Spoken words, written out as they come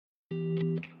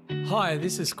Hi,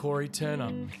 this is Corey Turner,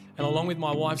 and along with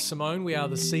my wife Simone, we are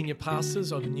the senior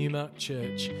pastors of Numa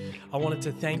Church. I wanted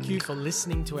to thank you for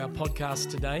listening to our podcast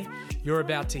today. You're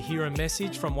about to hear a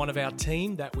message from one of our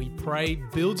team that we pray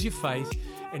builds your faith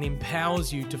and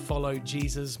empowers you to follow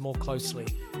Jesus more closely.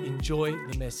 Enjoy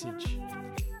the message.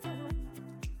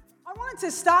 I wanted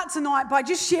to start tonight by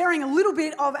just sharing a little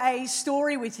bit of a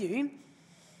story with you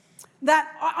that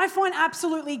I find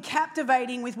absolutely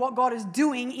captivating with what God is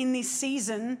doing in this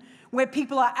season where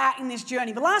people are at in this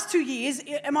journey. The last 2 years,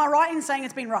 am I right in saying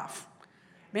it's been rough?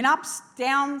 Been ups,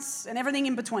 downs, and everything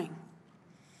in between.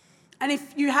 And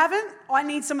if you haven't, I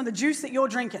need some of the juice that you're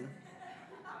drinking.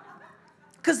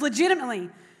 Because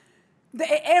legitimately,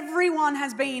 everyone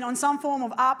has been on some form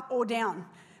of up or down.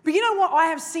 But you know what I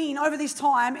have seen over this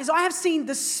time is I have seen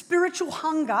the spiritual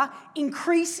hunger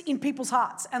increase in people's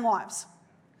hearts and lives.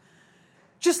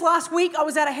 Just last week, I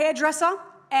was at a hairdresser,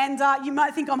 and you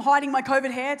might think I'm hiding my COVID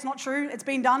hair. It's not true. It's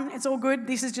been done. It's all good.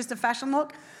 This is just a fashion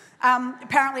look.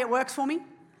 Apparently, it works for me.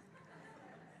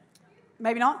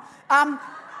 Maybe not.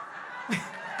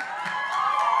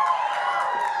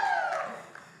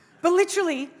 But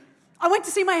literally, I went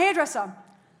to see my hairdresser,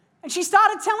 and she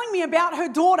started telling me about her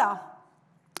daughter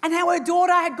and how her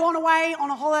daughter had gone away on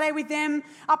a holiday with them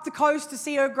up the coast to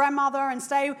see her grandmother and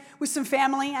stay with some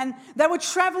family. And they were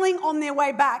traveling on their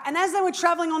way back. And as they were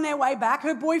traveling on their way back,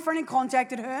 her boyfriend had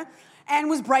contacted her and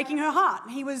was breaking her heart.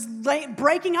 He was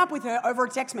breaking up with her over a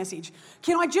text message.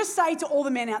 Can I just say to all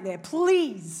the men out there,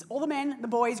 please, all the men, the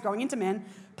boys growing into men,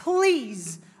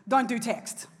 please don't do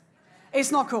text.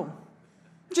 It's not cool.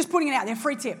 Just putting it out there,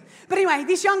 free tip. But anyway,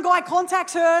 this young guy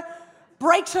contacts her,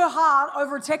 breaks her heart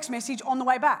over a text message on the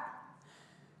way back.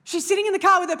 She's sitting in the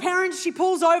car with her parents. She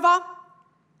pulls over. Her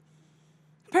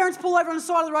parents pull over on the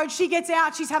side of the road. She gets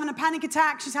out. She's having a panic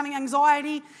attack. She's having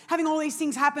anxiety, having all these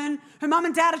things happen. Her mum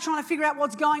and dad are trying to figure out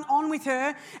what's going on with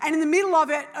her. And in the middle of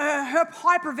it, her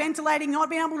hyperventilating, not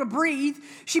being able to breathe,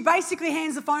 she basically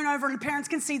hands the phone over and the parents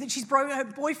can see that her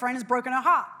boyfriend has broken her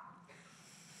heart.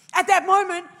 At that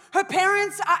moment, her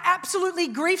parents are absolutely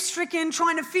grief-stricken,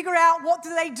 trying to figure out what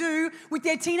do they do with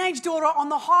their teenage daughter on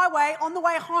the highway, on the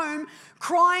way home,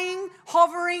 crying,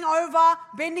 hovering over,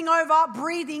 bending over,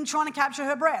 breathing, trying to capture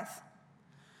her breath.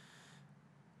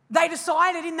 They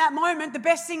decided in that moment the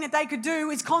best thing that they could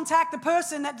do is contact the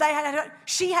person that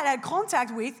she had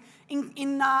contact with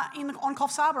on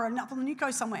Coffs Harbour and up on the New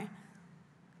Coast somewhere.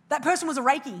 That person was a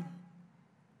Reiki.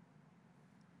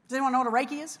 Does anyone know what a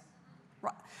Reiki is?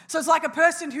 Right. So it's like a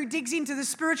person who digs into the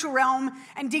spiritual realm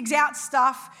and digs out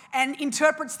stuff and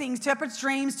interprets things, interprets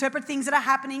dreams, interprets things that are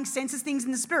happening, senses things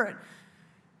in the spirit.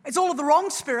 It's all of the wrong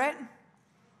spirit,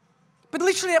 but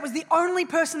literally that was the only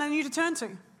person I knew to turn to.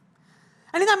 And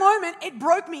in that moment, it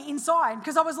broke me inside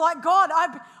because I was like, God,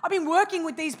 I've been working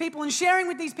with these people and sharing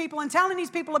with these people and telling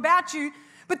these people about you,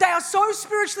 but they are so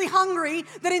spiritually hungry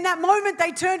that in that moment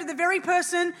they turned to the very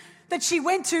person that she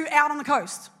went to out on the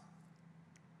coast.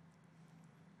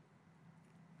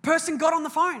 Person got on the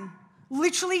phone,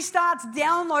 literally starts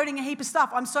downloading a heap of stuff.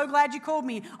 I'm so glad you called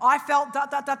me. I felt ...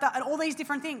 and all these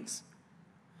different things.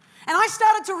 And I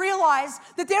started to realize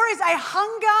that there is a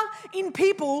hunger in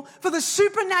people for the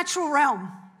supernatural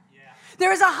realm. Yeah.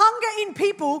 There is a hunger in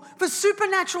people for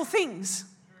supernatural things,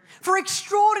 for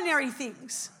extraordinary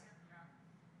things.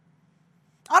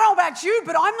 I don't know about you,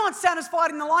 but I'm not satisfied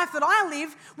in the life that I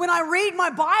live when I read my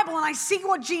Bible and I see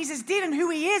what Jesus did and who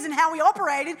he is and how he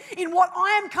operated in what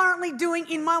I am currently doing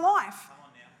in my life.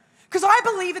 Because I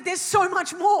believe that there's so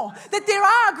much more, that there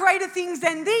are greater things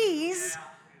than these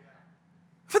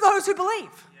for those who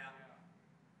believe.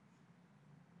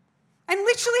 And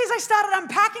literally as I started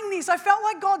unpacking this, I felt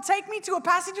like God take me to a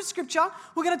passage of scripture.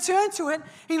 We're going to turn to it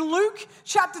in Luke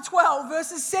chapter 12,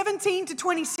 verses 17 to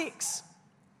 26.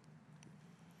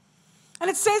 And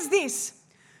it says this: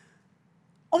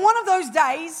 on one of those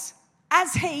days,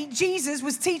 as Jesus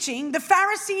was teaching, the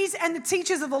Pharisees and the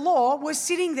teachers of the law were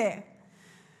sitting there,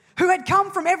 who had come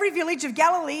from every village of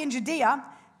Galilee and Judea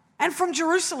and from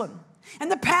Jerusalem.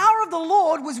 And the power of the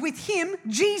Lord was with him,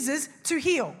 Jesus, to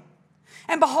heal.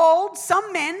 And behold,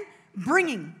 some men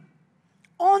bringing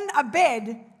on a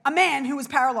bed a man who was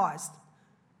paralyzed.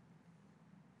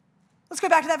 Let's go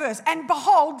back to that verse. And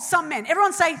behold, some men.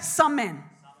 Everyone say, some men.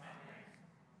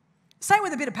 Say it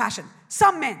with a bit of passion.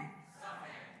 Some men.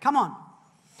 Come on.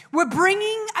 Were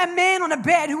bringing a man on a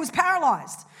bed who was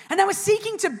paralyzed. And they were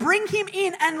seeking to bring him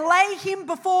in and lay him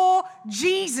before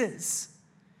Jesus.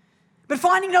 But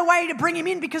finding no way to bring him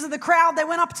in because of the crowd, they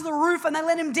went up to the roof and they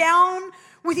let him down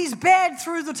with his bed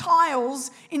through the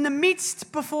tiles in the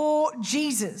midst before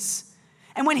Jesus.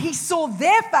 And when he saw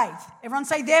their faith, everyone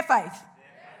say their faith.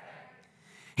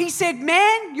 He said,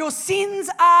 man, your sins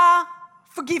are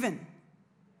forgiven.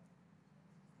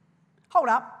 Hold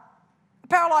up. A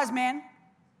paralyzed man,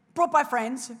 brought by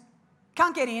friends,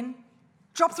 can't get in,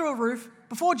 dropped through a roof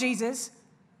before Jesus,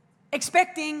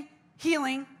 expecting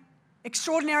healing,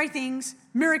 extraordinary things,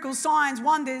 miracles, signs,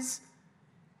 wonders.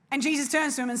 And Jesus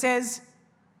turns to him and says,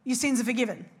 your sins are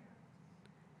forgiven.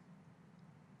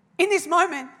 In this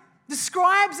moment, the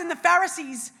scribes and the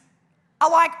Pharisees are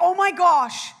like, oh my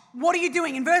gosh, what are you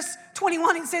doing? In verse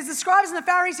 21, it says, the scribes and the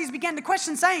Pharisees began to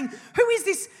question, saying, Who is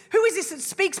this that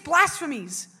speaks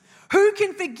blasphemies? Who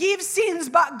can forgive sins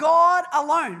but God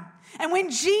alone? And when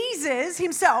Jesus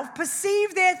himself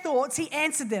perceived their thoughts, he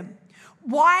answered them,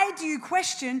 why do you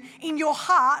question in your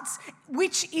hearts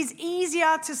which is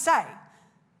easier to say,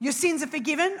 your sins are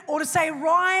forgiven, or to say,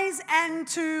 rise and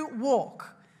to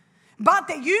walk? But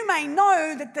that you may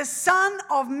know that the Son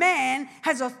of Man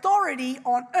has authority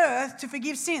on earth to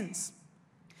forgive sins.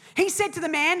 He said to the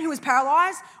man who was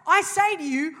paralyzed, I say to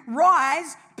you,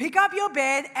 rise, pick up your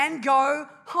bed and go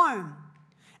home.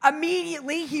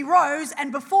 Immediately he rose,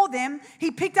 and before them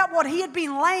he picked up what he had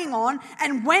been laying on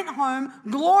and went home,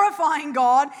 glorifying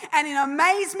God, and in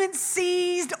amazement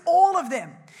seized all of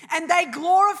them. And they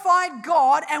glorified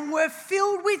God and were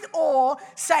filled with awe,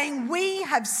 saying, we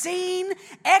have seen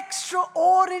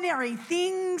extraordinary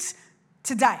things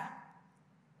today.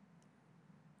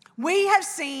 We have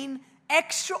seen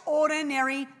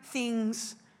extraordinary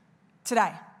things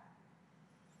today.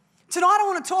 Tonight I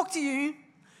want to talk to you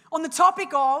on the topic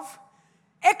of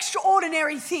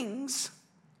extraordinary things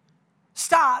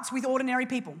starts with ordinary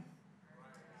people.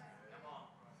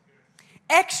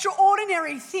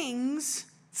 Extraordinary things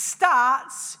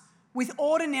starts with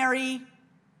ordinary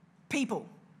people.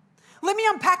 Let me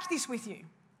unpack this with you.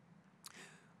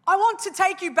 I want to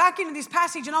take you back into this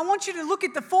passage, and I want you to look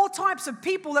at the 4 types of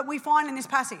people that we find in this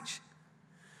passage.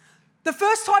 The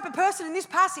first type of person in this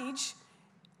passage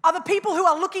are the people who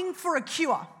are looking for a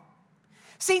cure.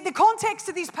 See, the context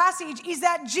of this passage is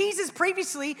that Jesus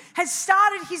previously has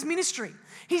started his ministry,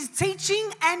 his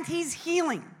teaching and his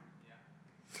healing.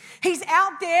 He's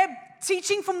out there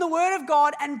teaching from the Word of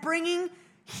God and bringing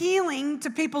healing to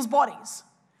people's bodies.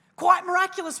 Quite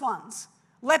miraculous ones.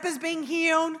 Lepers being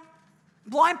healed,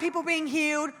 blind people being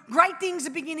healed. Great things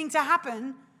are beginning to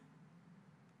happen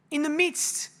in the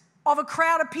midst of a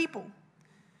crowd of people.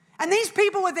 And these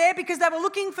people were there because they were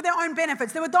looking for their own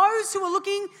benefits. There were those who were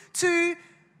looking to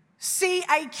see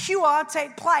a cure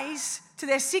take place to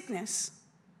their sickness.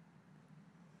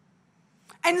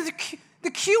 And the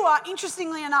cure,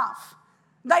 interestingly enough,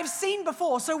 they've seen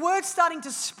before. So word's starting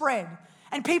to spread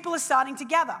and people are starting to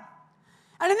gather.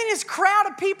 And then this crowd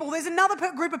of people, there's another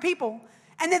group of people,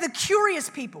 and they're the curious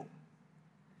people.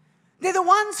 They're the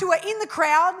ones who are in the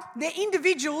crowd, they're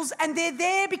individuals, and they're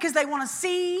there because they want to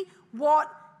see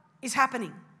what is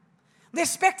happening. They're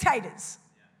spectators.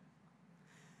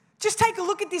 Just take a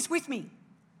look at this with me.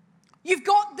 You've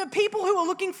got the people who are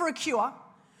looking for a cure.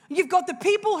 You've got the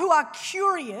people who are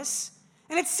curious.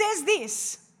 And it says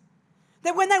this,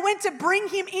 that when they went to bring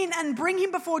him in and bring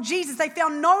him before Jesus, they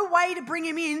found no way to bring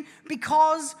him in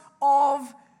because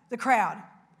of the crowd.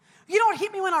 You know what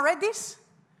hit me when I read this?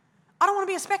 I don't want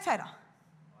to be a spectator.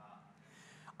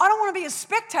 I don't want to be a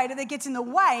spectator that gets in the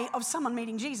way of someone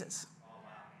meeting Jesus.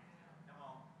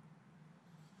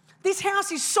 This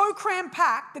house is so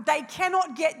cram-packed that they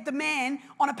cannot get the man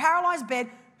on a paralyzed bed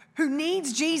who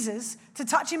needs Jesus to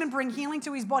touch him and bring healing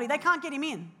to his body. They can't get him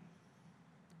in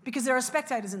because there are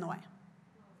spectators in the way.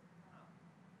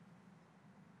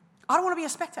 I don't want to be a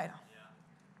spectator.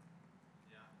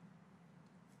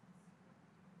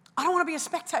 I don't want to be a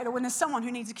spectator when there's someone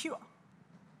who needs a cure.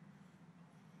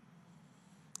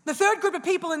 The third group of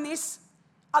people in this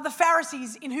are the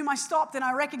Pharisees, in whom I stopped and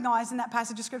I recognized in that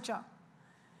passage of Scripture.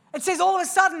 It says all of a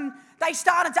sudden they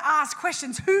started to ask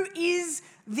questions. Who is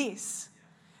this?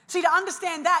 See, to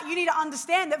understand that, you need to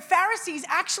understand that Pharisees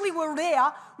actually were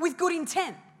there with good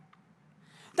intent.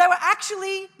 They were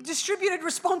actually distributed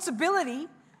responsibility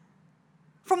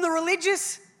from the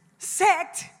religious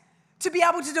sect to be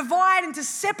able to divide and to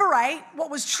separate what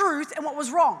was truth and what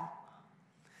was wrong.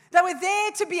 They were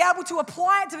there to be able to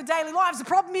apply it to their daily lives. The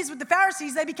problem is with the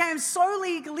Pharisees, they became so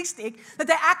legalistic that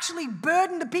they actually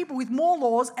burdened the people with more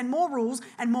laws and more rules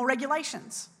and more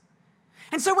regulations.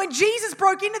 And so when Jesus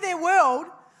broke into their world,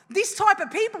 this type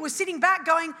of people were sitting back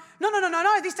going,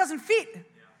 no, this doesn't fit.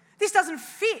 This doesn't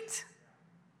fit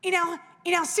in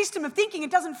our system of thinking.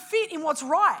 It doesn't fit in what's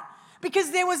right.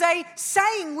 Because there was a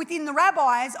saying within the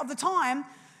rabbis of the time,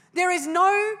 there is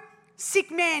no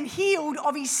sick man healed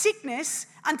of his sickness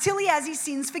until he has his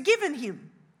sins forgiven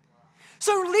him.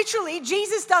 So literally,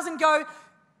 Jesus doesn't go,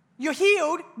 you're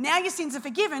healed, now your sins are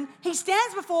forgiven. He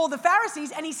stands before the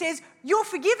Pharisees and he says, you're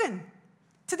forgiven,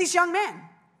 to this young man.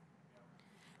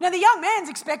 Now the young man's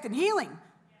expecting healing,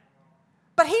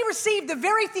 but he received the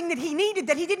very thing that he needed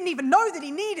that he didn't even know that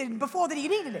he needed before that he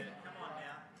needed it.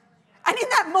 And in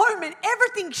that moment,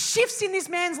 everything shifts in this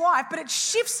man's life, but it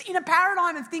shifts in a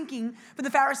paradigm of thinking for the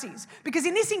Pharisees. Because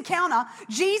in this encounter,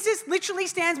 Jesus literally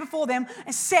stands before them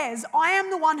and says, I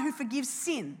am the one who forgives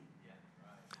sin.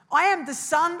 I am the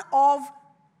Son of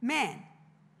Man.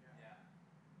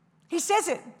 He says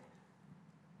it.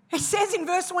 He says in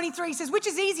verse 23, he says, which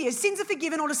is easier, sins are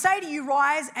forgiven, or to say to you,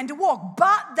 rise and to walk,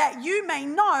 but that you may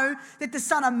know that the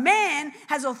Son of Man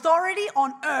has authority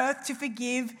on earth to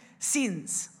forgive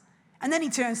sins. And then he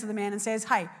turns to the man and says,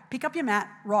 hey, pick up your mat,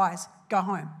 rise, go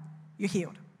home. You're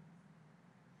healed.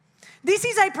 This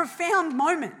is a profound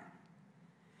moment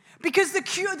because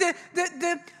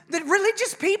the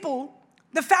religious people,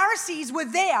 the Pharisees, were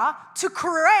there to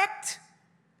correct,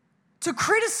 to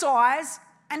criticize,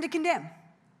 and to condemn.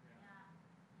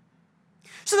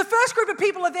 So the first group of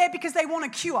people are there because they want a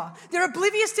cure. They're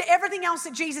oblivious to everything else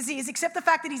that Jesus is except the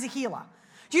fact that he's a healer.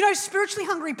 Do you know spiritually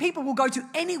hungry people will go to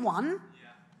anyone?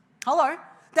 Hello?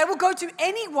 They will go to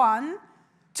anyone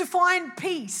to find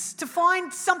peace, to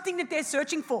find something that they're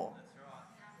searching for.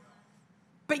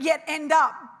 But yet end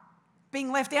up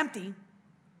being left empty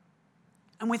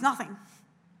and with nothing.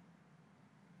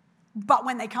 But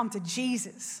when they come to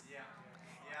Jesus,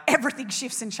 everything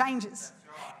shifts and changes.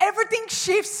 Everything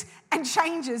shifts and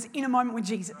changes in a moment with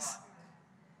Jesus.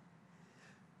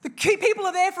 The key people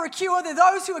are there for a cure. They're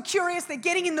those who are curious. They're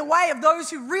getting in the way of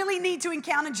those who really need to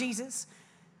encounter Jesus.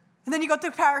 And then you've got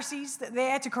the Pharisees that are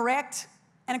there to correct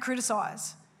and to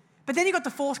criticize. But then you've got the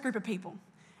fourth group of people.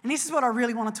 And this is what I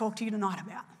really want to talk to you tonight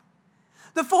about.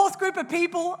 The fourth group of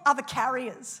people are the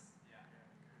carriers.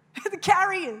 The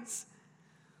carriers.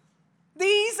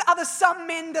 These are the some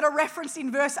men that are referenced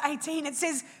in verse 18. It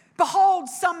says, behold,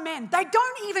 some men. They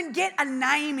don't even get a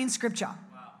name in Scripture.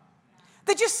 Wow.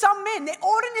 They're just some men. They're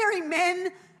ordinary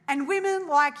men and women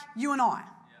like you and I.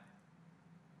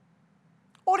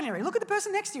 Ordinary. Look at the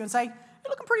person next to you and say, you're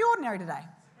looking pretty ordinary today.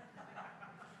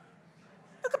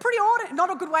 Looking pretty ordinary.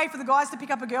 Not a good way for the guys to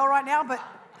pick up a girl right now, but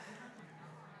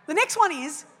the next one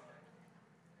is,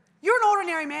 you're an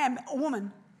ordinary man or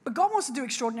woman, but God wants to do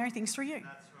extraordinary things through you. That's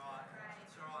right.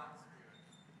 That's right.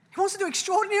 He wants to do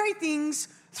extraordinary things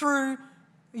through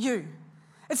you.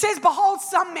 It says, behold,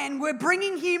 some men were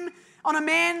bringing him on a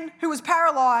man who was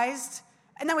paralyzed,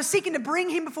 and they were seeking to bring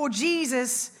him before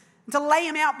Jesus and to lay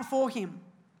him out before him.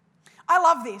 I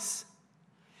love this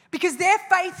because their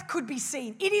faith could be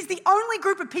seen. It is the only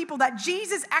group of people that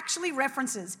Jesus actually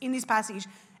references in this passage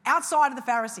outside of the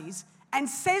Pharisees and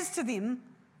says to them,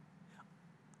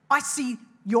 I see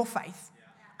your faith.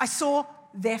 I saw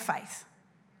their faith.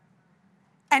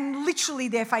 And literally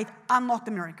their faith unlocked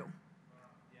the miracle.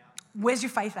 Where's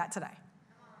your faith at today?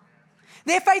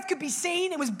 Their faith could be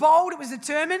seen. It was bold. It was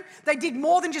determined. They did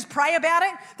more than just pray about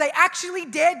it. They actually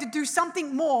dared to do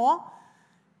something more.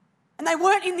 And they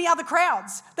weren't in the other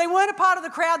crowds. They weren't a part of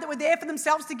the crowd that were there for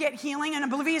themselves to get healing and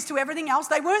oblivious to everything else.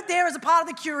 They weren't there as a part of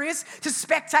the curious to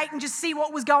spectate and just see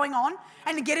what was going on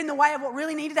and to get in the way of what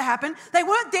really needed to happen. They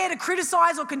weren't there to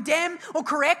criticize or condemn or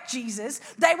correct Jesus.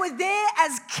 They were there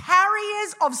as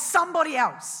carriers of somebody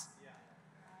else.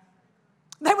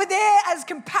 They were there as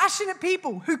compassionate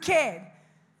people who cared.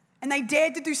 And they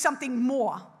dared to do something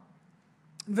more.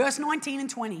 Verse 19 and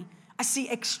 20, I see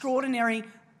extraordinary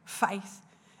faith.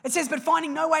 It says, but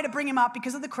finding no way to bring him up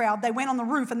because of the crowd, they went on the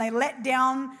roof and they let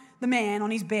down the man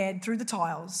on his bed through the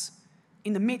tiles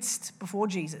in the midst before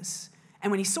Jesus.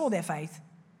 And when he saw their faith,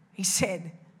 he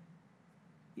said,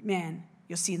 man,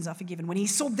 your sins are forgiven. When he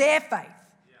saw their faith,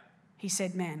 he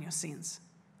said, man, your sins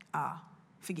are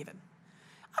forgiven.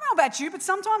 I don't know about you, but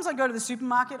sometimes I go to the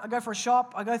supermarket, I go for a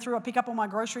shop, I pick up all my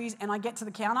groceries, and I get to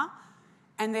the counter,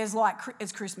 and there's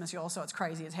it's Christmas, y'all, so it's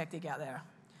crazy, it's hectic out there.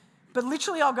 But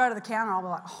literally I'll go to the counter and I'll be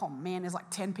like, oh man, there's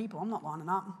 10 people. I'm not lining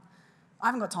up. I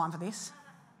haven't got time for this.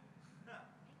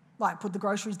 Put the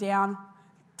groceries down,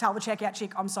 tell the checkout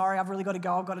chick, I'm sorry, I've really got to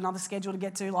go. I've got another schedule to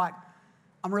get to.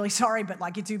 I'm really sorry, but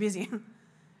you're too busy.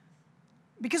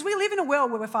 Because we live in a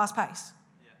world where we're fast paced.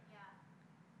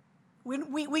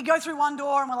 We go through one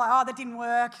door and we're like, oh, that didn't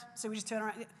work. So we just turn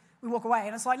around, we walk away.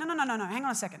 And it's like, no, hang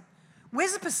on a second.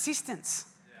 Where's the persistence?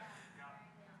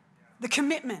 The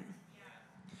commitment?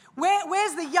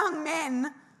 Where's the young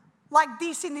men like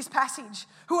this in this passage,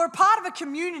 who are part of a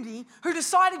community who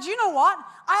decided, you know what?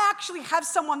 I actually have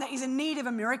someone that is in need of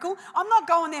a miracle. I'm not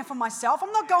going there for myself.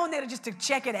 I'm not going there to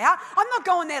check it out. I'm not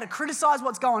going there to criticize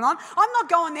what's going on. I'm not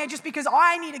going there just because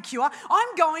I need a cure.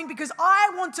 I'm going because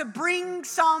I want to bring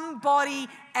somebody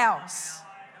else.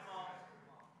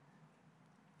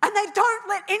 And they don't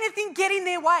let anything get in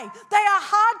their way. They are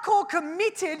hardcore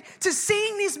committed to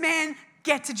seeing this man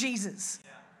get to Jesus.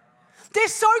 They're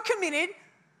so committed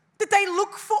that they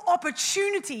look for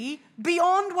opportunity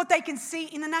beyond what they can see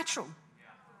in the natural.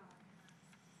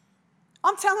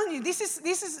 I'm telling you, this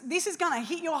is going to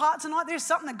hit your heart tonight. There's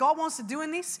something that God wants to do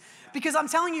in this, because I'm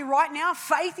telling you right now,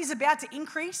 faith is about to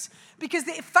increase, because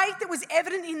the faith that was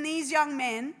evident in these young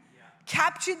men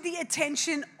captured the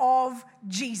attention of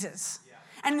Jesus.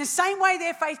 And in the same way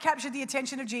their faith captured the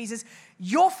attention of Jesus,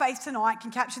 your faith tonight can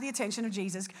capture the attention of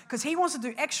Jesus, because he wants to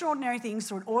do extraordinary things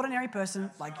through an ordinary person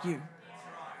like you.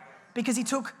 Because he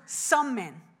took some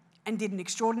men and did an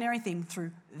extraordinary thing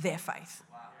through their faith.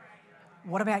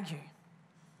 What about you?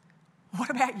 What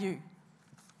about you?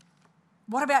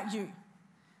 What about you?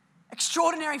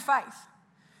 Extraordinary faith.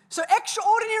 So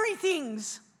extraordinary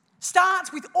things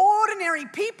starts with ordinary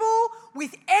people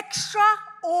with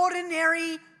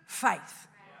extraordinary faith.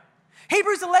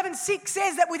 Hebrews 11:6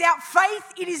 says that without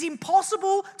faith it is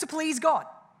impossible to please God.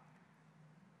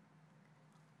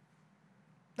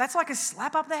 That's like a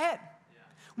slap up the head.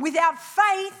 Without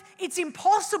faith, it's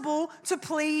impossible to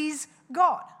please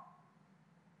God.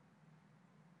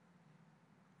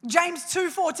 James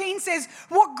 2:14 says,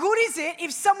 what good is it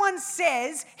if someone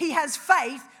says he has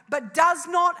faith but does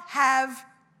not have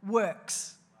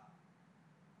works?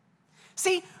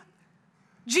 See,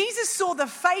 Jesus saw the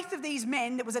faith of these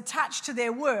men that was attached to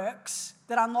their works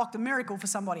that unlocked a miracle for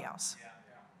somebody else.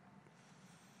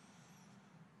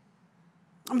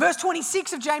 And verse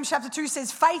 26 of James chapter 2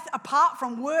 says, faith apart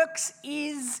from works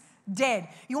is dead.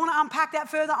 You want to unpack that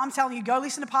further? I'm telling you, go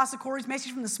listen to Pastor Corey's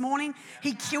message from this morning.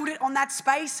 He killed it on that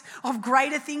space of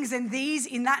greater things than these,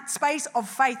 in that space of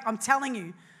faith. I'm telling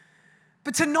you.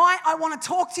 But tonight, I want to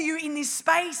talk to you in this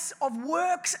space of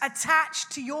works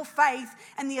attached to your faith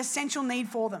and the essential need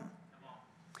for them.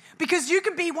 Because you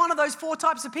can be one of those four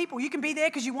types of people. You can be there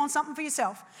because you want something for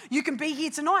yourself. You can be here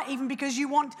tonight even because you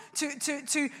want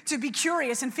to be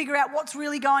curious and figure out what's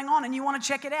really going on and you want to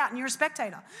check it out and you're a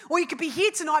spectator. Or you could be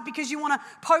here tonight because you want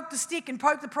to poke the stick and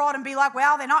poke the prod and be like,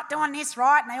 well, they're not doing this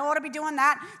right and they ought to be doing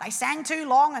that. They sang too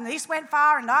long and this went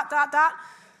far and that.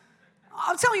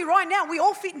 I'm telling you right now, we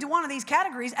all fit into one of these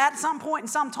categories at some point in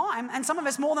some time, and some of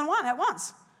us more than one at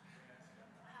once.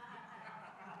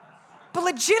 But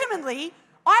legitimately,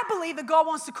 I believe that God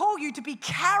wants to call you to be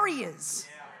carriers.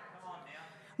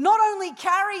 Not only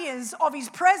carriers of his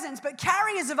presence, but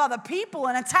carriers of other people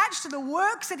and attached to the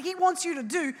works that he wants you to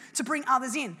do to bring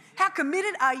others in. How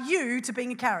committed are you to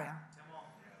being a carrier?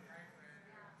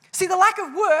 See, the lack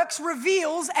of works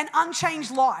reveals an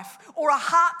unchanged life or a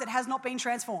heart that has not been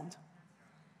transformed.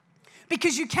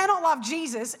 Because you cannot love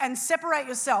Jesus and separate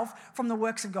yourself from the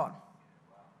works of God.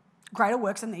 Greater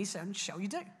works than these shall you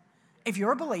do. If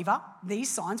you're a believer, these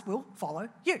signs will follow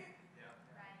you.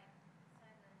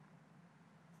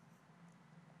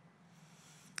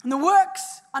 And the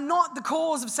works are not the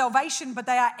cause of salvation, but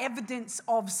they are evidence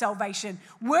of salvation.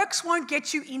 Works won't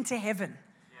get you into heaven.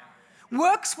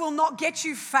 Works will not get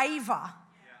you favor.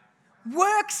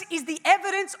 Works is the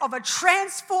evidence of a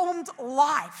transformed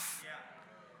life.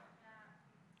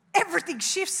 Everything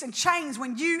shifts and changes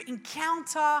when you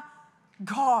encounter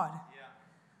God.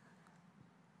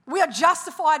 We are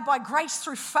justified by grace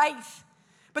through faith,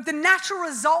 but the natural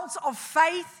results of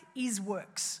faith is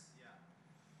works.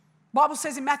 The Bible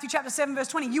says in Matthew chapter 7, verse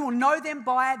 20, you will know them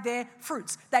by their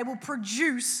fruits. They will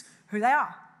produce who they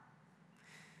are.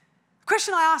 The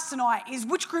question I ask tonight is,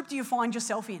 which group do you find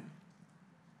yourself in?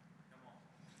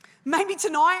 Maybe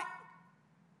tonight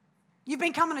you've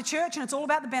been coming to church and it's all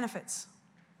about the benefits.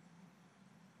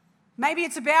 Maybe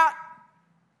it's about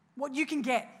what you can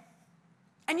get.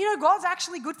 And you know, God's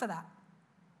actually good for that.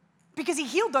 Because he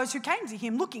healed those who came to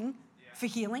him looking for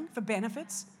healing, for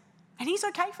benefits. And he's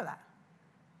okay for that.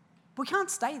 But we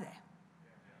can't stay there.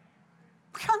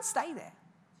 We can't stay there.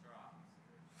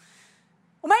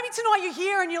 Or maybe tonight you're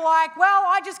here and you're like, well,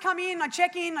 I just come in, I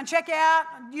check out,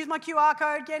 I use my QR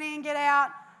code, get in, get out.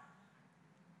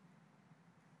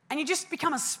 And you just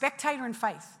become a spectator in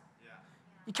faith.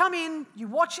 You come in, you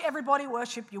watch everybody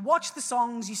worship, you watch the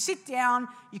songs, you sit down,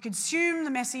 you consume the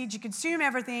message, you consume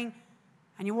everything,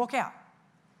 and you walk out.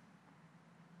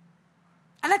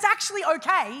 And it's actually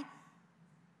okay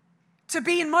to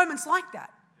be in moments like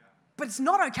that, but it's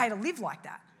not okay to live like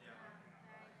that.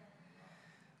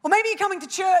 Or maybe you're coming to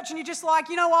church and you're just like,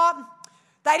 you know what?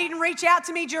 They didn't reach out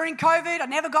to me during COVID. I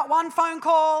never got one phone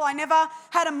call. I never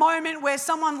had a moment where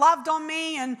someone loved on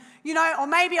me. And, or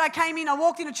maybe I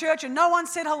walked into church and no one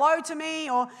said hello to me.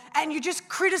 And you're just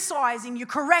criticizing, you're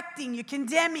correcting, you're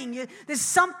condemning. There's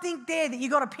something there that you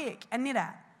got to pick and knit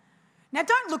at. Now,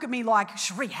 don't look at me like,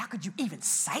 Cherie, how could you even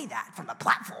say that from the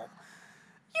platform?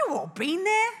 You've all been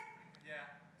there. Yeah.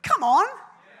 Come on.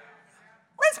 Yeah.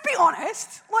 Let's be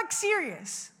honest. Like,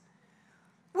 serious.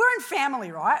 We're in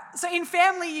family, right? So in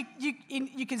family,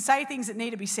 you can say things that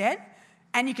need to be said,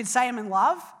 and you can say them in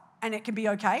love, and it can be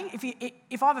okay.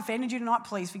 If I've offended you tonight,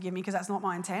 please forgive me, because that's not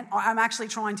my intent. I'm actually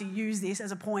trying to use this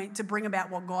as a point to bring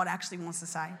about what God actually wants to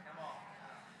say.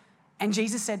 And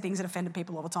Jesus said things that offended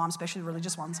people all the time, especially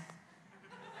religious ones.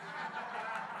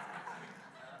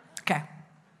 Okay.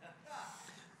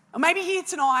 Or maybe here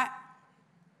tonight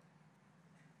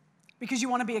because you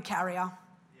want to be a carrier.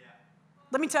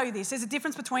 Let me tell you this. There's a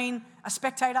difference between a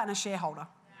spectator and a shareholder.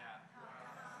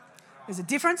 There's a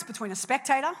difference between a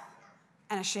spectator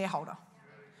and a shareholder.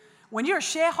 When you're a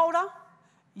shareholder,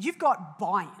 you've got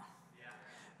buy-in.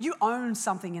 You own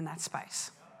something in that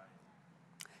space.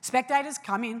 Spectators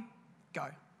come in, go.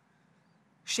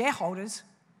 Shareholders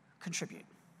contribute.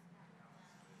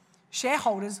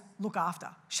 Shareholders look after.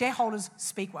 Shareholders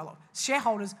speak well of.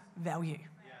 Shareholders value.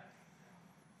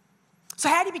 So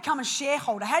how do you become a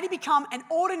shareholder? How do you become an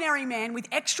ordinary man with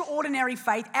extraordinary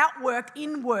faith, outworked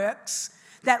in works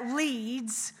that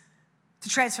leads to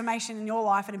transformation in your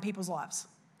life and in people's lives?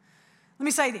 Let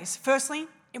me say this. Firstly,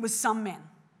 it was some men.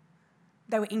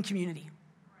 They were in community.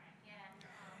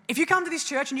 If you come to this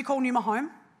church and you call Numa home,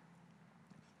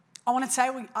 I want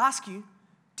to ask you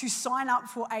to sign up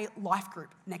for a life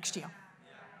group next year.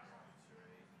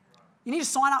 You need to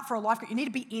sign up for a life group. You need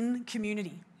to be in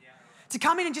community. To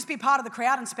come in and just be part of the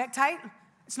crowd and spectate,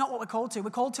 it's not what we're called to. We're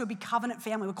called to be covenant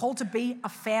family. We're called to be a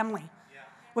family.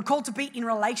 We're called to be in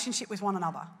relationship with one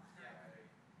another.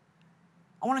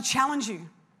 I want to challenge you.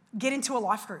 Get into a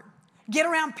life group. Get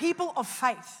around people of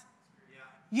faith.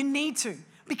 You need to,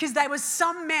 because there were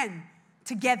some men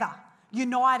together,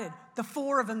 united. The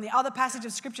four of them, the other passage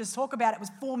of scriptures talk about it was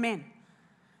 4 men.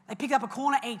 They picked up a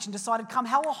corner each and decided, come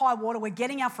hell or high water, we're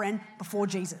getting our friend before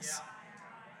Jesus.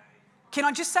 Can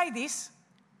I just say this?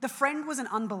 The friend was an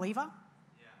unbeliever.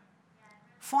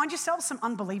 Find yourself some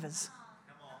unbelievers.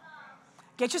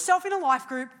 Get yourself in a life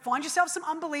group. Find yourself some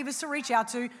unbelievers to reach out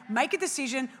to. Make a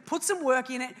decision. Put some work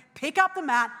in it. Pick up the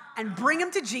mat and bring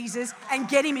him to Jesus and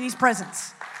get him in his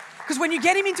presence. Because when you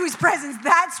get him into his presence,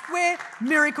 that's where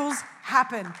miracles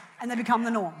happen and they become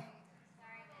the norm.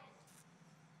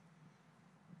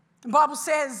 The Bible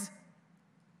says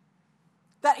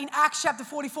that in Acts chapter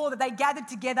 44, that they gathered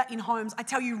together in homes. I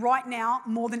tell you right now,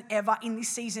 more than ever in this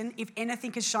season, if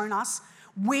anything has shown us,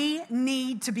 we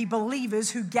need to be believers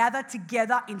who gather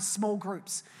together in small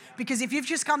groups. Because if you've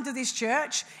just come to this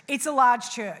church, it's a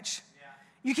large church.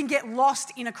 You can get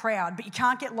lost in a crowd, but you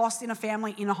can't get lost in a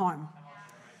family, in a home.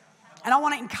 And I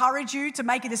want to encourage you to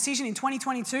make a decision in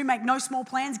 2022. Make no small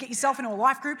plans. Get yourself into a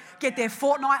life group. Get there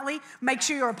fortnightly. Make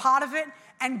sure you're a part of it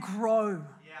and grow.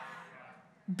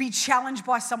 Be challenged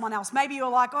by someone else. Maybe you're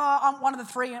like, oh, I'm one of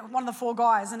the 4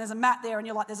 guys, and there's a mat there, and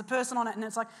you're like, there's a person on it, and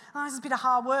it's like, oh, this is a bit of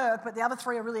hard work, but the other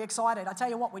 3 are really excited. I tell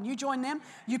you what, when you join them,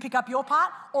 you pick up your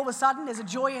part, all of a sudden there's a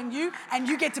joy in you, and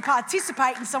you get to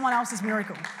participate in someone else's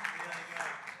miracle.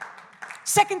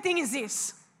 Second thing is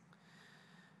this.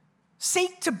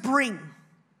 Seek to bring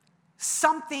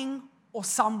something or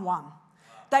someone.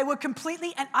 They were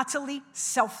completely and utterly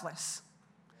selfless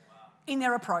in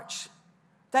their approach.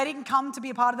 They didn't come to be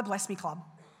a part of the Bless Me Club.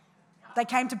 They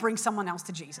came to bring someone else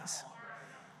to Jesus.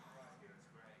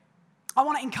 I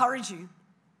want to encourage you.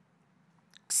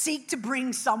 Seek to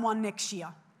bring someone next year.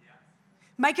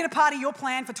 Make it a part of your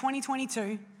plan for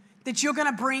 2022 that you're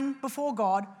going to bring before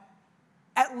God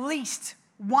at least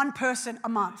one person a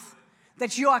month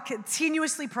that you are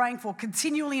continuously praying for,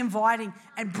 continually inviting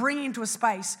and bringing into a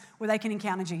space where they can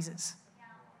encounter Jesus.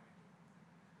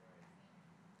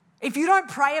 If you don't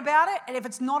pray about it, and if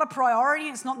it's not a priority,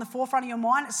 it's not in the forefront of your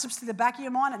mind, it slips to the back of your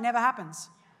mind, it never happens.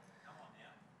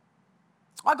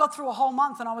 I got through a whole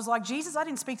month and I was like, Jesus, I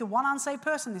didn't speak to one unsaved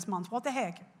person this month. What the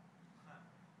heck?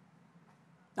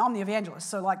 Now, I'm the evangelist,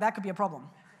 so like that could be a problem.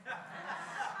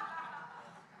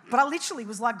 But I literally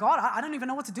was like, God, I don't even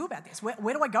know what to do about this.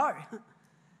 Where do I go? I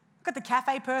got the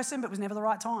cafe person, but it was never the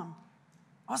right time.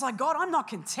 I was like, God, I'm not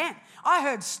content. I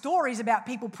heard stories about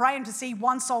people praying to see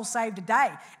 1 soul saved a day,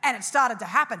 and it started to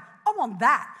happen. I want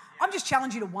that. I'm just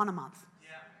challenging you to 1 a month.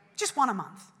 Just 1 a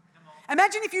month.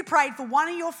 Imagine if you prayed for one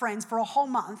of your friends for a whole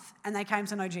month and they came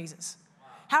to know Jesus.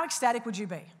 How ecstatic would you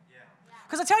be?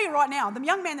 Because I tell you right now, the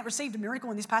young man that received a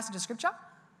miracle in this passage of scripture,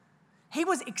 he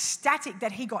was ecstatic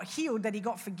that he got healed, that he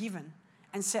got forgiven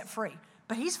and set free.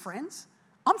 But his friends,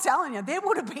 I'm telling you, there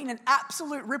would have been an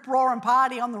absolute rip-roaring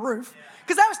party on the roof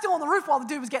because they were still on the roof while the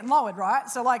dude was getting lowered, right?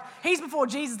 So like he's before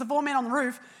Jesus, the 4 men on the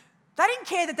roof. They didn't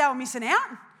care that they were missing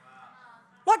out.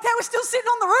 Like they were still sitting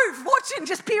on the roof watching,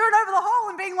 just peering over the hole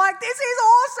and being like, this is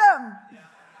awesome.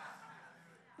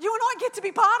 You and I get to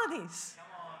be part of this.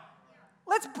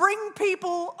 Let's bring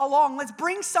people along. Let's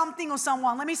bring something or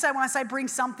someone. Let me say, when I say bring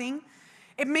something,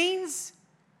 it means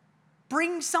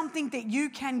bring something that you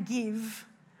can give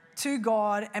to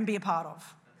God and be a part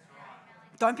of.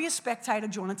 Don't be a spectator,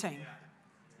 join a team.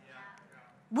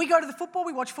 We go to the football,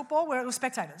 we watch football, we're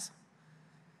spectators.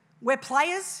 We're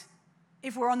players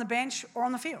if we're on the bench or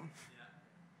on the field.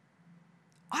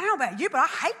 I don't know about you, but I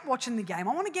hate watching the game.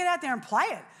 I want to get out there and play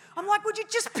it. I'm like, would you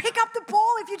just pick up the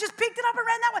ball if you just picked it up and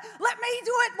ran that way? Let me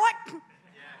do it. Like,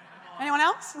 anyone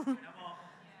else?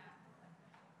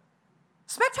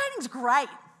 Spectating's great.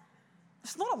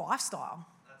 It's not a lifestyle.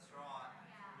 That's right.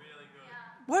 Really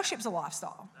good. Worship's a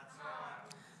lifestyle. That's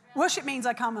right. Worship means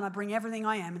I come and I bring everything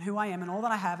I am and who I am and all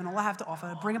that I have and all I have to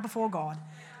offer, bring it before God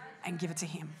and give it to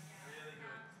Him. Really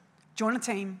good. Join a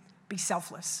team, be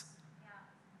selfless.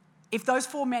 If those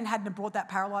 4 men hadn't have brought that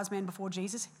paralyzed man before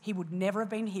Jesus, he would never have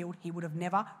been healed. He would have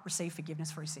never received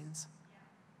forgiveness for his sins.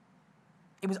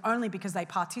 It was only because they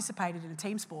participated in a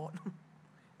team sport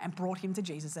and brought him to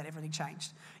Jesus that everything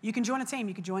changed. You can join a team.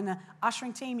 You can join the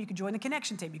ushering team. You can join the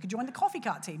connection team. You can join the coffee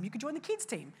cart team. You can join the kids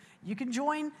team. You can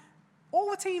join all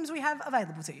the teams we have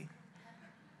available to you.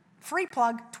 Free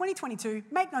plug, 2022,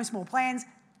 make no small plans.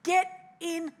 Get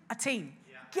in a team.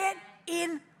 Get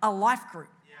in a life group.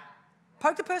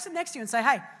 Poke the person next to you and say,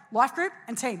 hey, life group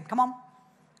and team, come on.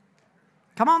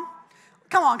 Come on.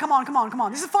 Come on, come on, come on, come on.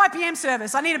 This is a 5 p.m.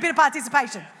 service. I need a bit of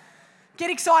participation.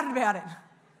 Get excited about it.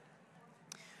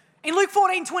 In Luke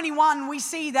 14:21, we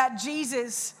see that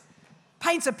Jesus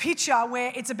paints a picture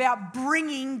where it's about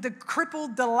bringing the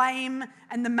crippled, the lame,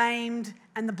 and the maimed,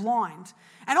 and the blind.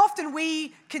 And often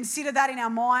we consider that in our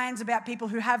minds about people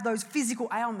who have those physical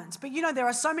ailments. But you know, there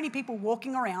are so many people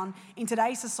walking around in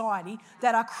today's society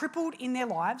that are crippled in their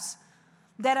lives,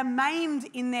 that are maimed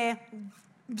in their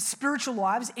spiritual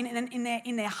lives,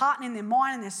 in their heart and in their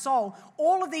mind and their soul.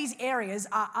 All of these areas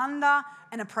are under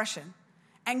an oppression.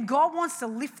 And God wants to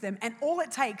lift them, and all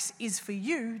it takes is for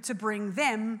you to bring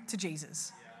them to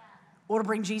Jesus or to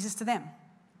bring Jesus to them.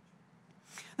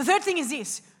 The third thing is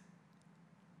this.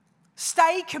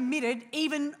 Stay committed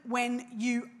even when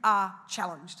you are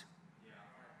challenged.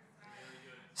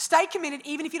 Stay committed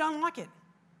even if you don't like it.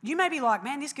 You may be like,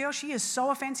 man, this girl, she is so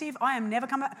offensive. I am never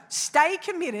coming back. Stay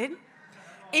committed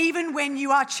even when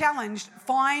you are challenged.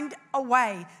 Find a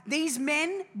way. These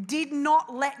men did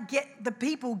not let the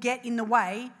people get in the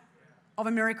way of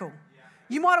a miracle.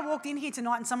 You might have walked in here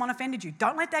tonight and someone offended you.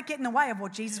 Don't let that get in the way of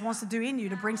what Jesus wants to do in you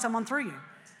to bring someone through you.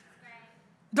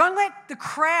 Don't let the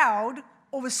crowd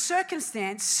or the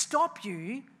circumstance stop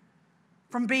you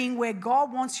from being where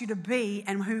God wants you to be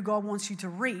and who God wants you to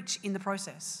reach in the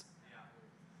process.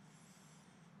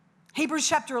 Hebrews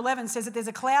chapter 11 says that there's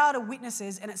a cloud of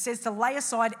witnesses, and it says to lay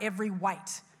aside every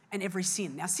weight and every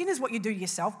sin. Now, sin is what you do to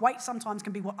yourself. Weight sometimes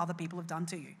can be what other people have done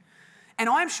to you. And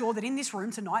I'm sure that in this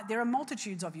room tonight, there are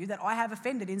multitudes of you that I have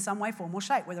offended in some way, form, or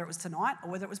shape, whether it was tonight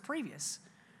or whether it was previous.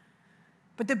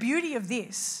 But the beauty of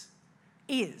this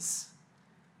is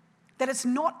that it's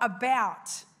not about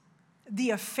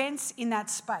the offense in that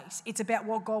space. It's about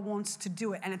what God wants to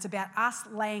do it. And it's about us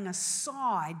laying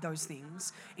aside those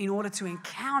things in order to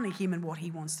encounter Him and what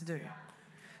He wants to do.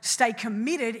 Stay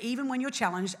committed even when you're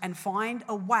challenged, and find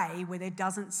a way where there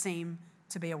doesn't seem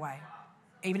to be a way.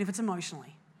 Even if it's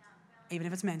emotionally, even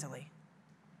if it's mentally,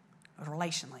 or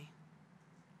relationally.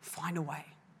 Find a way.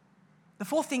 The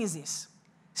fourth thing is this.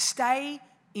 Stay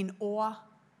in awe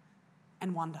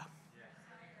and wonder.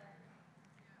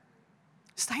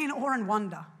 Stay in awe and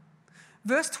wonder.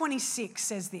 Verse 26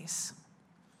 says this.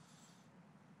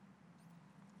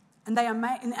 And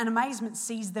amazement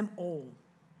seized them all.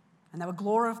 And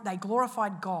they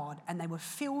glorified God, and they were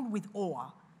filled with awe,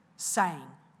 saying,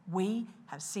 we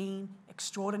have seen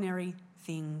extraordinary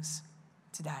things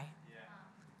today. Yeah.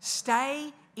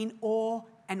 Stay in awe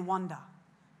and wonder.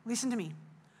 Listen to me.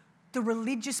 The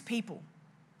religious people,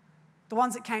 the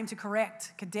ones that came to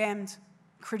correct, condemned,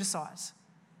 criticize,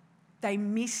 they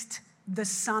missed the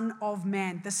Son of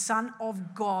Man, the Son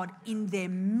of God in their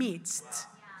midst.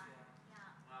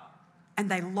 And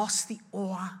they lost the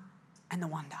awe and the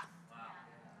wonder.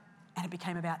 And it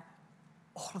became about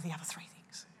all of the other three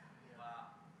things.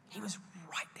 He was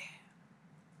right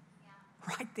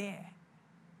there. Right there.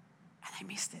 They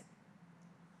missed it.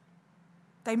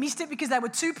 They missed it because they were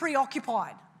too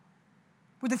preoccupied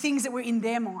with the things that were in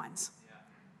their minds.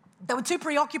 They were too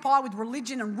preoccupied with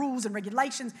religion and rules and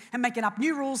regulations and making up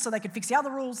new rules so they could fix the other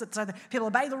rules, so that people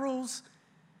obey the rules.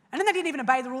 And then they didn't even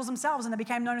obey the rules themselves, and they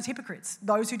became known as hypocrites,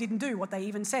 those who didn't do what they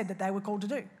even said that they were called to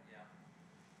do.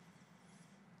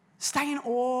 Stay in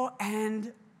awe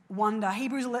and wonder.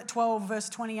 Hebrews 12, verse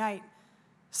 28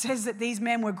 says that these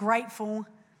men were grateful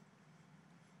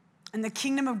and the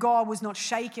kingdom of God was not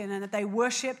shaken, and that they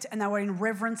worshipped and they were in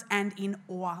reverence and in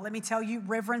awe. Let me tell you,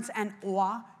 reverence and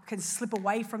awe can slip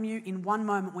away from you in one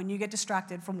moment when you get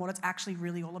distracted from what it's actually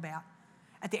really all about.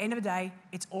 At the end of the day,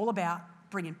 it's all about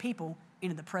bringing people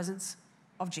into the presence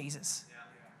of Jesus.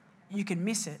 You can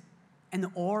miss it and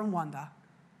the awe and wonder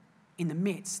in the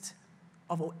midst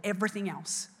of everything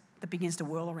else that begins to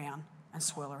whirl around and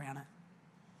swirl around it.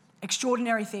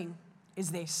 Extraordinary thing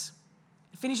is this.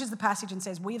 It finishes the passage and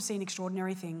says, we have seen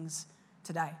extraordinary things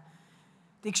today.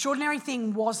 The extraordinary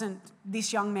thing wasn't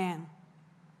this young man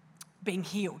being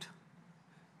healed.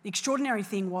 The extraordinary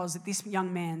thing was that this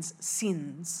young man's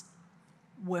sins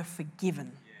were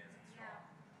forgiven.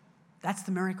 That's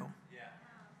the miracle.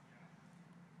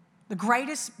 The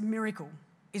greatest miracle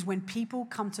is when people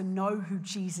come to know who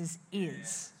Jesus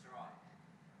is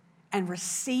and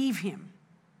receive him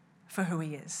for who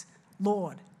he is.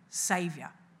 Lord, Savior,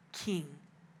 King,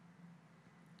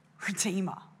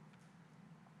 Redeemer.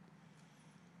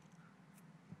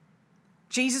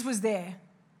 Jesus was there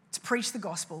to preach the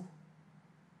gospel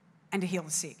and to heal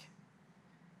the sick.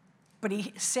 But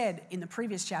he said in the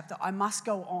previous chapter, I must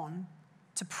go on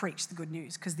to preach the good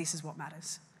news because this is what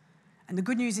matters. And the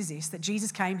good news is this, that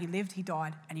Jesus came, he lived, he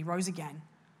died, and he rose again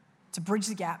to bridge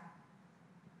the gap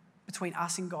between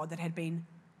us and God that had been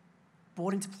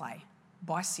brought into play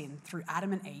by sin through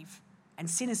Adam and Eve. And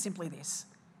sin is simply this,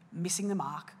 missing the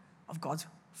mark of God's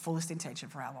fullest intention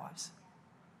for our lives.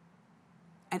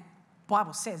 And the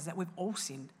Bible says that we've all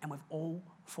sinned and we've all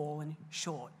fallen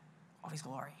short of his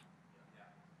glory.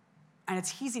 And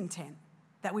it's his intent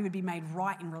that we would be made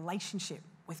right in relationship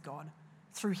with God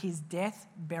through his death,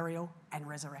 burial, and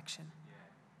resurrection.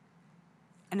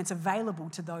 And it's available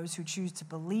to those who choose to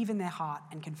believe in their heart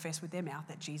and confess with their mouth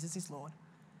that Jesus is Lord.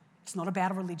 It's not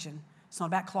about a religion. It's not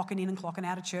about clocking in and clocking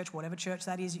out of church, whatever church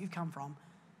that is you've come from.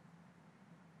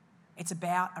 It's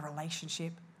about a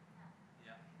relationship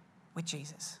with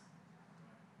Jesus.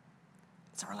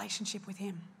 It's a relationship with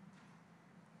him.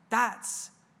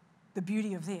 That's the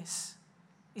beauty of this,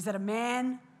 is that a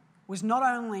man was not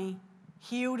only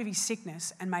healed of his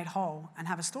sickness and made whole and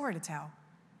have a story to tell,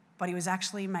 but he was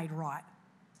actually made right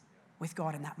with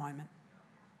God in that moment.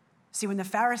 See, when the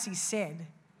Pharisees said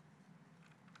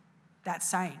that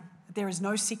saying, that there is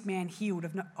no sick man healed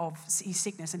of his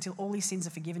sickness until all his sins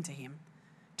are forgiven to him,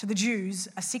 to the Jews,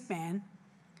 a sick man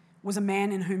was a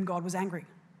man in whom God was angry,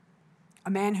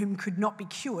 a man whom could not be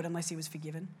cured unless he was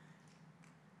forgiven.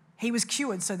 He was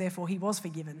cured, so therefore he was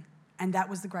forgiven, and that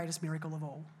was the greatest miracle of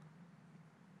all.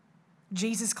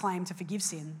 Jesus' claim to forgive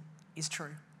sin is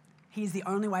true. He is the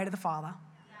only way to the Father.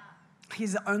 He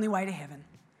is the only way to heaven,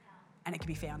 and it can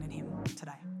be found in him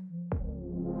today.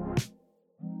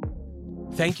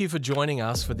 Thank you for joining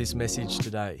us for this message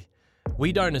today.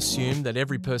 We don't assume that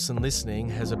every person listening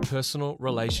has a personal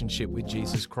relationship with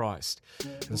Jesus Christ.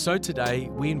 And so today,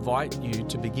 we invite you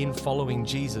to begin following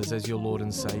Jesus as your Lord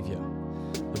and Savior.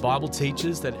 The Bible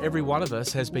teaches that every one of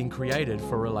us has been created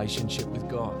for a relationship with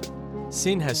God.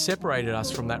 Sin has separated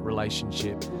us from that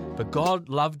relationship, but God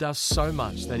loved us so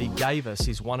much that he gave us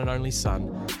his one and only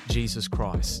Son, Jesus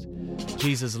Christ.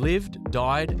 Jesus lived,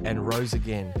 died, and rose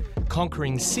again,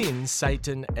 conquering sin,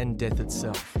 Satan, and death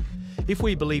itself. If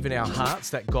we believe in our hearts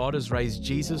that God has raised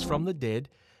Jesus from the dead,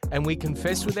 and we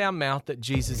confess with our mouth that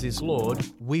Jesus is Lord,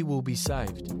 we will be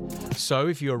saved. So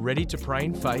if you are ready to pray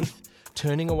in faith,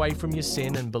 turning away from your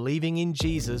sin and believing in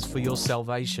Jesus for your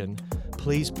salvation,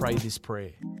 please pray this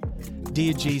prayer.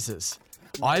 Dear Jesus,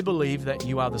 I believe that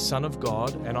you are the Son of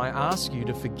God, and I ask you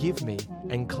to forgive me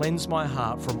and cleanse my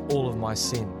heart from all of my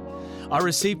sin. I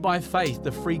receive by faith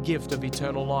the free gift of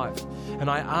eternal life, and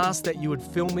I ask that you would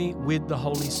fill me with the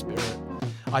Holy Spirit.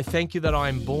 I thank you that I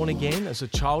am born again as a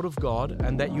child of God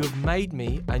and that you have made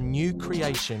me a new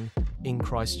creation in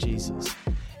Christ Jesus.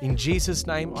 In Jesus'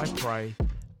 name I pray,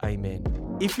 amen.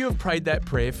 If you have prayed that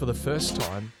prayer for the first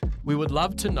time, we would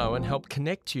love to know and help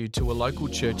connect you to a local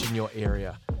church in your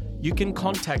area. You can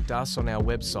contact us on our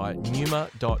website,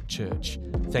 numa.church.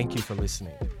 Thank you for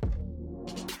listening.